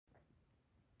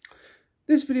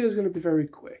This video is going to be very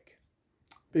quick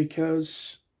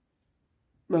because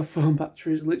my phone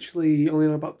battery is literally only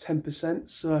on about 10%,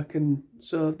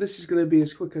 so this is going to be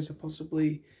as quick as I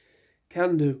possibly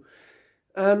can do.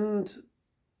 And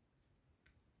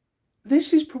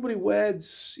this is probably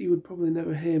words you would probably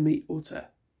never hear me utter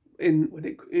in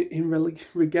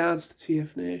regards to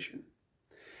TFNation.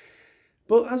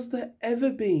 But has there ever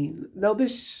been... Now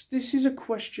this is a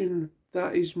question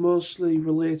that is mostly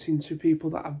relating to people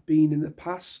that have been in the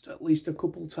past, at least a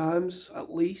couple times,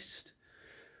 at least,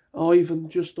 or even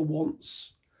just the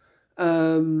once.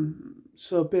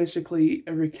 So basically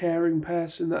a recurring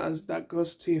person that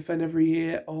goes to TFN every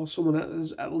year, or someone that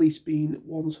has at least been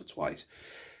once or twice.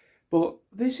 But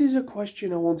this is a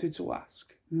question I wanted to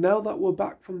ask, now that we're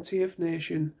back from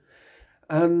TFNation,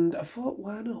 and I thought,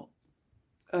 why not?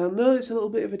 I know it's a little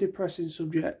bit of a depressing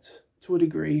subject to a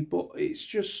degree, but it's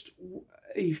just,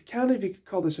 you could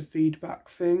call this a feedback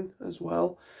thing as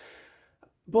well.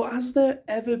 But has there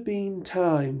ever been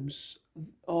times,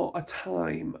 or a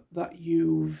time, that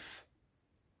you've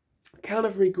kind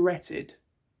of regretted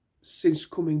since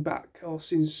coming back, or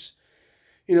since,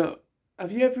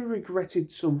 have you ever regretted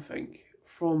something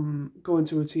from going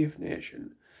to a TFNation?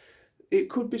 It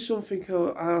could be something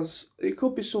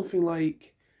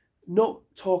like not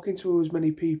talking to as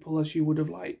many people as you would have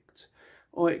liked,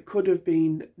 or it could have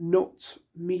been not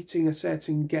meeting a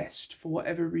certain guest for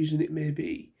whatever reason it may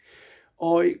be,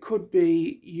 or it could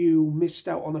be you missed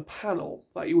out on a panel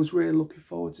that you was really looking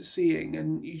forward to seeing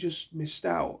and you just missed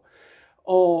out,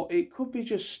 or it could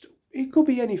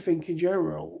be anything in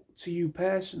general to you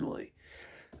personally.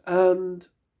 And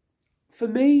for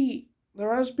me,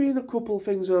 there has been a couple of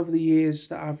things over the years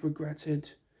that I've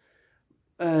regretted.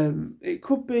 It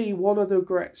could be one of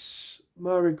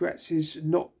my regrets is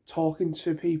not talking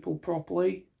to people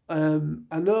properly.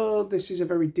 I know this is a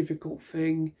very difficult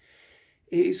thing.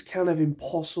 It is kind of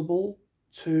impossible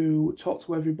to talk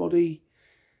to everybody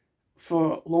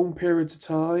for long periods of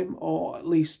time, or at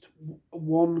least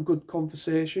one good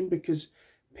conversation, because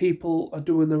people are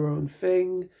doing their own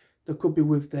thing. They could be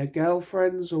with their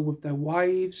girlfriends or with their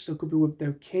wives. They could be with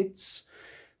their kids.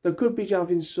 They could be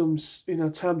having some,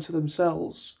 time to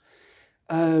themselves.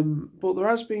 But there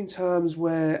has been times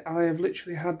where I have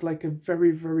literally had like a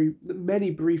very, very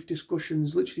many brief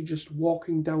discussions, literally just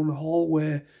walking down the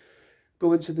hallway,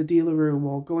 going to the dealer room,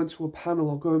 or going to a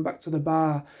panel, or going back to the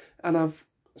bar, and I've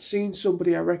seen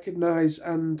somebody I recognise,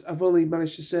 and I've only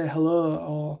managed to say hello,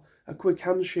 or a quick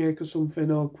handshake or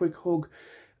something, or a quick hug,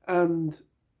 and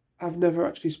I've never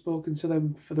actually spoken to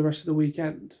them for the rest of the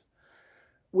weekend.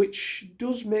 Which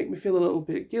does make me feel a little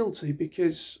bit guilty,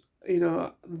 because,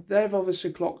 they've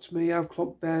obviously clocked me, I've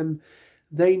clocked them,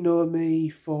 they know me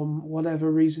from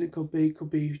whatever reason it could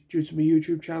be due to my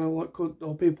YouTube channel,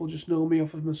 or people just know me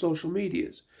off of my social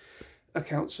medias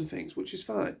accounts and things, which is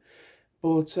fine.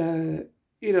 But,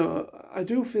 I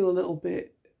do feel a little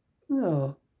bit,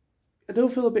 I do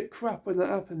feel a bit crap when that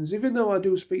happens, even though I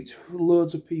do speak to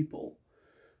loads of people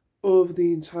over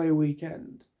the entire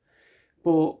weekend.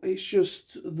 But it's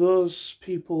just those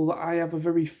people that I have a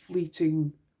very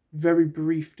fleeting, very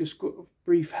brief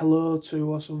hello to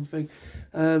or something.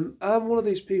 I'm one of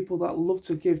these people that love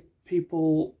to give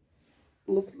people,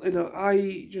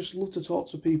 I just love to talk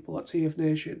to people at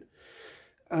TFNation,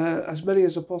 as many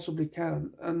as I possibly can.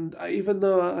 And even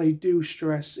though I do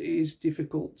stress, it is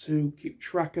difficult to keep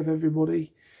track of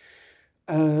everybody,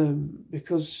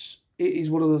 because it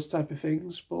is one of those type of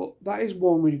things. But that is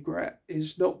one regret,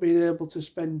 is not being able to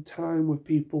spend time with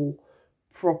people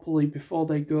properly before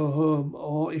they go home,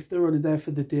 or if they're only there for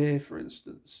the day, for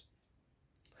instance.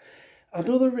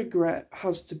 Another regret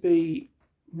has to be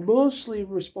mostly in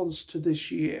response to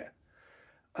this year,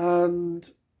 and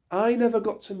I never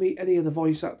got to meet any of the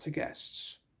voice actor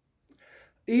guests.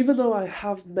 Even though I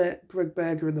have met Greg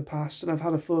Berger in the past and I've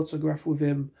had a photograph with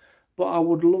him, but I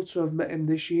would love to have met him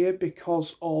this year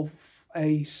because of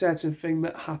a certain thing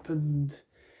that happened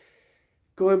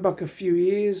going back a few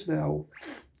years now.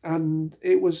 And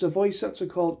it was a voice actor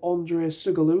called Andre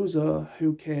Sugaluza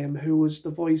who was the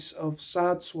voice of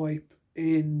Sideswipe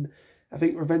in, I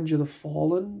think, Revenge of the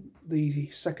Fallen, the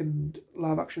second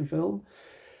live-action film.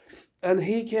 And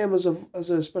he came as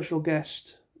a special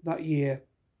guest that year.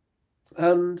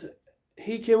 And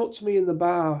he came up to me in the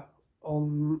bar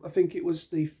on, I think it was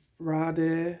the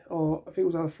Friday, or I think it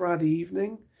was on a Friday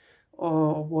evening,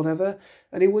 or whatever.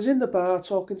 And he was in the bar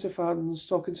talking to fans,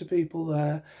 talking to people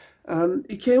there. And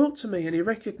he came up to me and he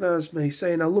recognised me,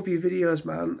 saying, "I love your videos,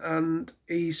 man." And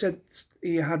he said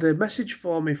he had a message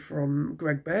for me from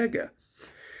Greg Berger.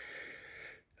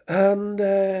 And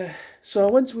so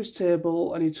I went to his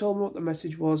table and he told me what the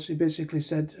message was. He basically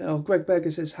said, "Oh, Greg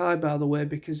Berger says hi, by the way,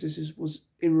 because was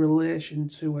in relation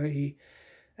to a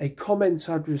comment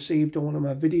I'd received on one of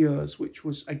my videos, which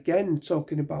was again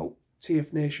talking about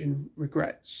TFNation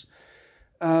regrets."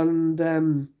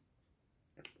 And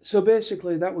so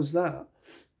basically that was that.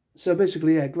 So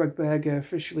basically, yeah, Greg Berger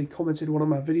officially commented one of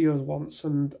my videos once,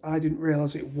 and I didn't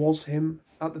realise it was him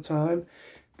at the time,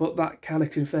 but that kind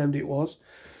of confirmed it was.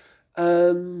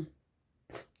 And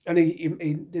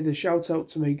he did a shout out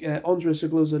to me. Andre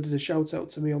Sagluza did a shout out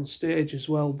to me on stage as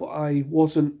well, but I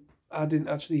didn't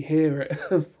actually hear it,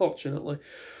 unfortunately.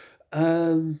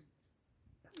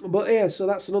 But yeah, so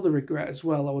that's another regret as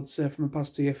well, I would say, from a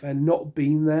past TFN, not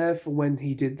being there for when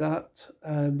he did that,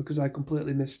 because I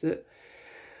completely missed it.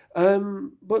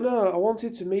 But no, I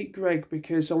wanted to meet Greg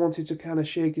because I wanted to kind of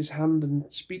shake his hand and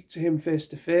speak to him face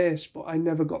to face, but I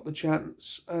never got the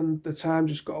chance, and the time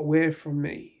just got away from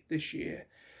me this year.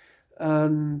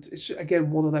 And it's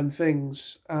again one of them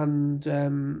things. And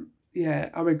yeah,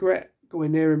 I regret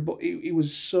going near him, but he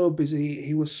was so busy,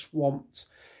 he was swamped.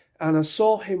 And I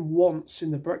saw him once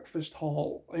in the breakfast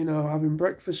hall, having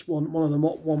breakfast one of them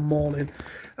up one morning.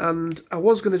 And I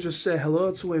was going to just say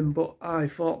hello to him, but I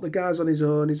thought the guy's on his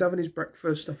own, he's having his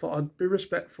breakfast. I thought I'd be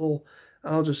respectful,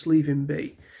 I'll just leave him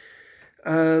be.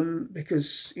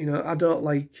 Because, I don't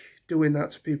like doing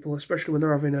that to people, especially when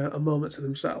they're having a moment to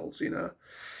themselves,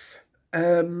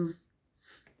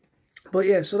 But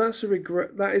yeah, so that's a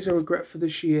regret. That is a regret for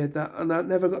this year. And I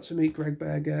never got to meet Greg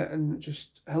Berger and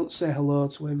just say hello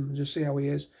to him and just see how he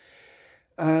is.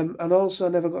 And also, I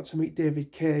never got to meet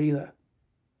David Kay either.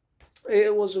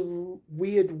 It was a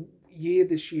weird year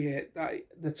this year. That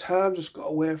the time just got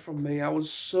away from me. I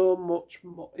was so much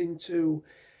into.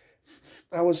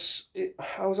 I was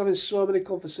having so many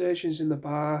conversations in the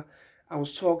bar. I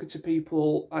was talking to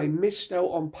people. I missed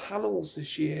out on panels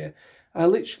this year. I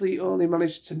literally only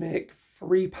managed to make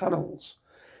 3 panels.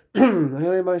 I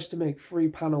only managed to make 3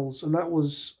 panels, and that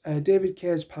was David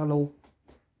Kay's panel,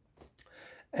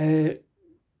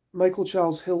 Michael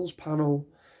Charles Hill's panel,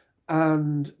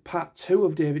 and part 2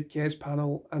 of David Kay's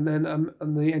panel, and then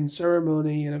and the end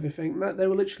ceremony and everything. They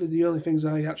were literally the only things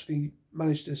I actually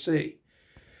managed to see.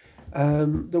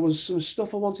 There was some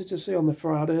stuff I wanted to see on the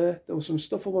Friday. There was some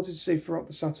stuff I wanted to see throughout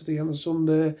the Saturday and the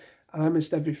Sunday, and I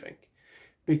missed everything.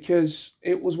 Because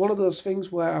it was one of those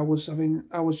things where I was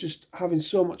just having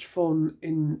so much fun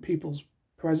in people's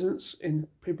presence, in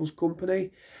people's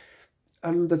company,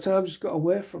 and the time just got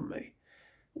away from me,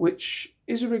 which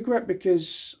is a regret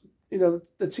because, the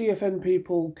TFN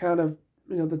people kind of,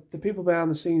 the people behind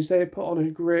the scenes, they put on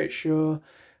a great show,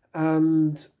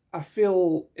 and I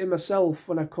feel in myself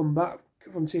when I come back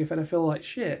from TFN, I feel like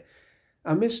shit.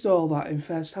 I missed all that in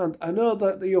first hand. I know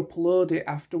that they upload it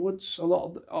afterwards.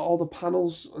 All the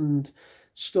panels and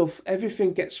stuff,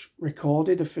 everything gets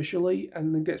recorded officially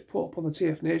and then gets put up on the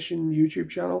TFNation YouTube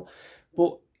channel.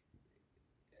 But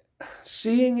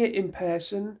seeing it in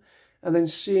person and then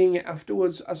seeing it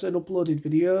afterwards as an uploaded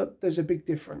video, there's a big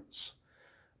difference.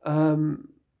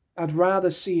 I'd rather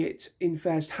see it in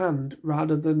first hand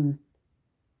rather than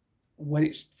when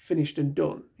it's finished and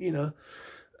done,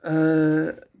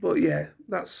 But yeah,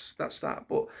 that's that.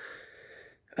 But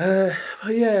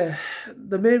yeah,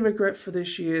 the main regrets for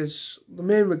this year's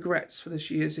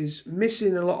is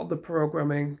missing a lot of the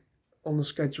programming on the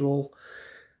schedule,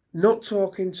 not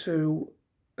talking to,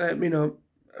 not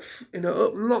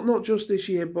just this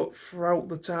year, but throughout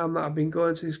the time that I've been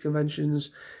going to these conventions,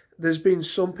 there's been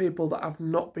some people that I've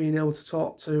not been able to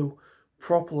talk to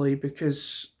properly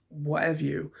because whatever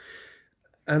you.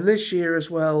 And this year as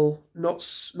well, not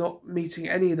meeting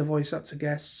any of the voice actor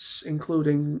guests,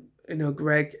 including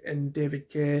Greg and David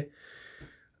Kay.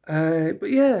 But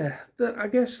yeah, I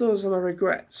guess those are my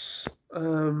regrets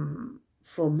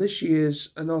from this year's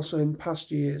and also in past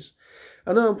years.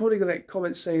 I know I'm probably going to get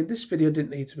comments saying this video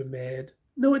didn't need to be made.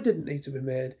 No, it didn't need to be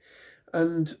made.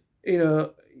 And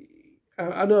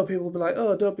I know people will be like,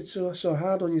 "Oh, don't be so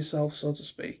hard on yourself," so to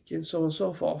speak, and so on and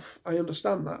so forth. I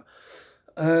understand that.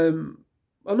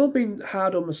 I'm not being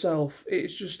hard on myself.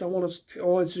 It's just I wanted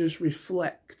to just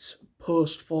reflect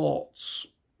post thoughts.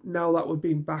 Now that we've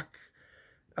been back,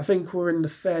 I think we're in the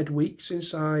 3rd week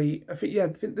since I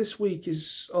think this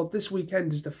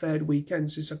weekend is the 3rd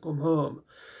weekend since I come home.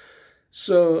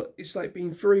 So it's like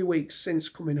been 3 weeks since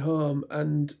coming home,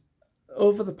 and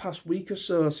over the past week or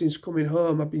so since coming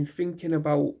home, I've been thinking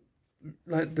about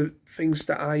like the things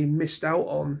that I missed out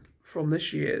on from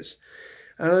this year's.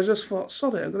 And I just thought,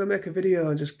 sod it, I'm going to make a video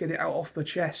and just get it out off my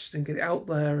chest and get it out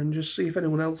there and just see if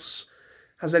anyone else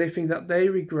has anything that they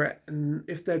regret, and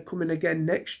if they're coming again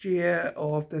next year,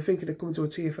 or if they're thinking of coming to a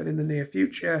TFN in the near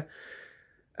future,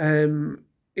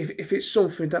 if it's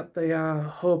something that they are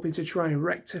hoping to try and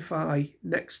rectify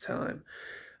next time.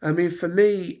 I mean, for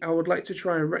me, I would like to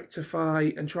try and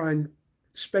rectify and try and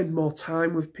spend more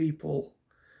time with people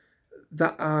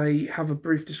that I have a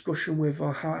brief discussion with,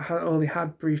 or only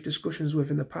had brief discussions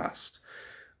with in the past.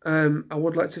 I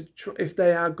would like to, if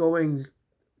they are going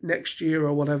next year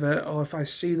or whatever, or if I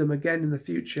see them again in the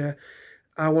future,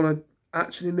 I want to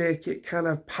actually make it kind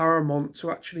of paramount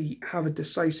to actually have a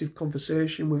decisive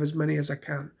conversation with as many as I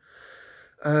can.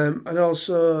 And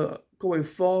also going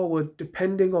forward,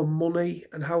 depending on money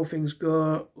and how things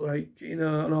go, like, you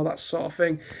know, and all that sort of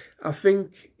thing, I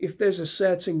think if there's a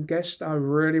certain guest I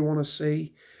really want to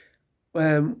see,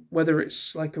 whether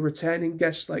it's like a returning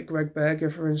guest like Greg Berger,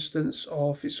 for instance,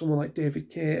 or if it's someone like David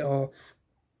Kate, or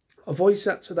a voice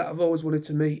actor that I've always wanted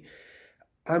to meet,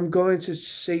 I'm going to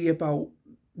see about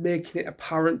making it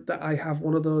apparent that I have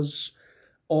one of those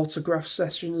autograph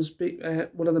sessions,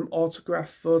 one of them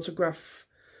autograph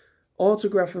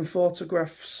and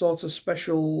photograph sort of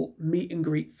special meet and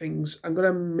greet things. I'm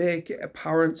going to make it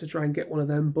apparent to try and get one of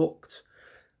them booked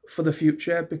for the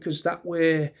future, because that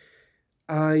way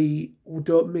I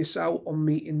don't miss out on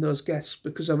meeting those guests,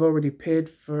 because I've already paid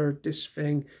for this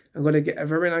thing. I'm going to get a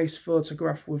very nice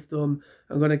photograph with them.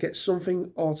 I'm going to get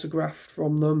something autographed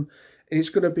from them, and it's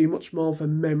going to be much more of a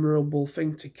memorable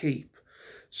thing to keep.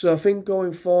 So I think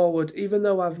going forward, even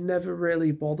though I've never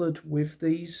really bothered with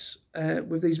these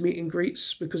meet and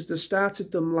greets, because they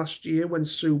started them last year when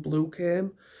Sue Blue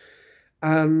came,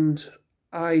 and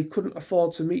I couldn't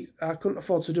afford to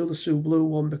do the Sue Blue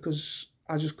one because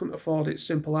I just couldn't afford it,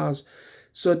 simple as.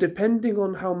 So depending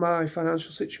on how my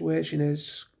financial situation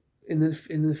is in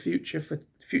the future for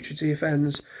future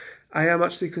TFNs, I am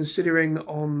actually considering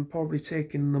on probably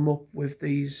taking them up with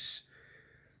these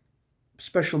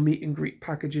special meet and greet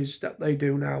packages that they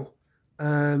do now,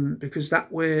 because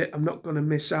that way I'm not going to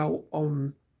miss out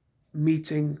on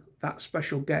meeting that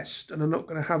special guest, and I'm not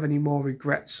going to have any more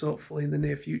regrets, hopefully, in the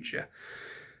near future.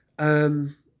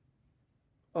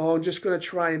 Or I'm just going to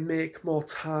try and make more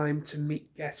time to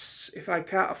meet guests. If I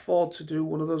can't afford to do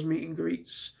one of those meet and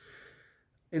greets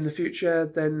in the future,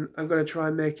 then I'm going to try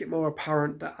and make it more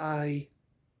apparent that I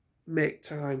make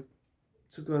time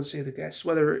to go and see the guests,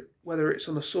 whether it's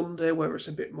on a Sunday, whether it's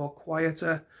a bit more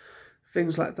quieter,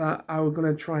 things like that. I'm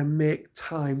going to try and make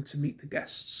time to meet the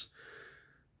guests.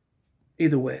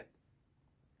 Either way.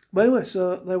 But anyway,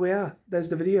 so there we are. There's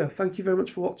the video. Thank you very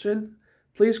much for watching.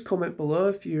 Please comment below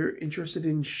if you're interested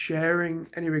in sharing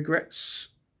any regrets,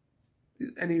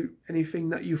 anything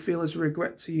that you feel is a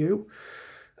regret to you.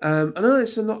 I know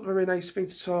it's a not very nice thing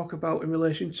to talk about in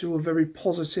relation to a very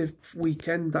positive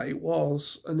weekend that it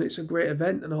was, and it's a great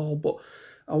event and all, but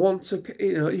I want to,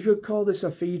 you could call this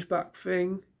a feedback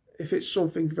thing if it's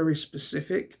something very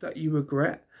specific that you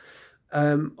regret,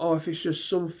 or if it's just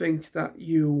something that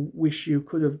you wish you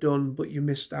could have done but you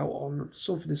missed out on,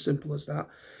 something as simple as that.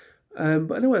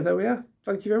 But anyway, there we are.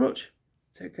 Thank you very much.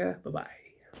 Take care. Bye-bye.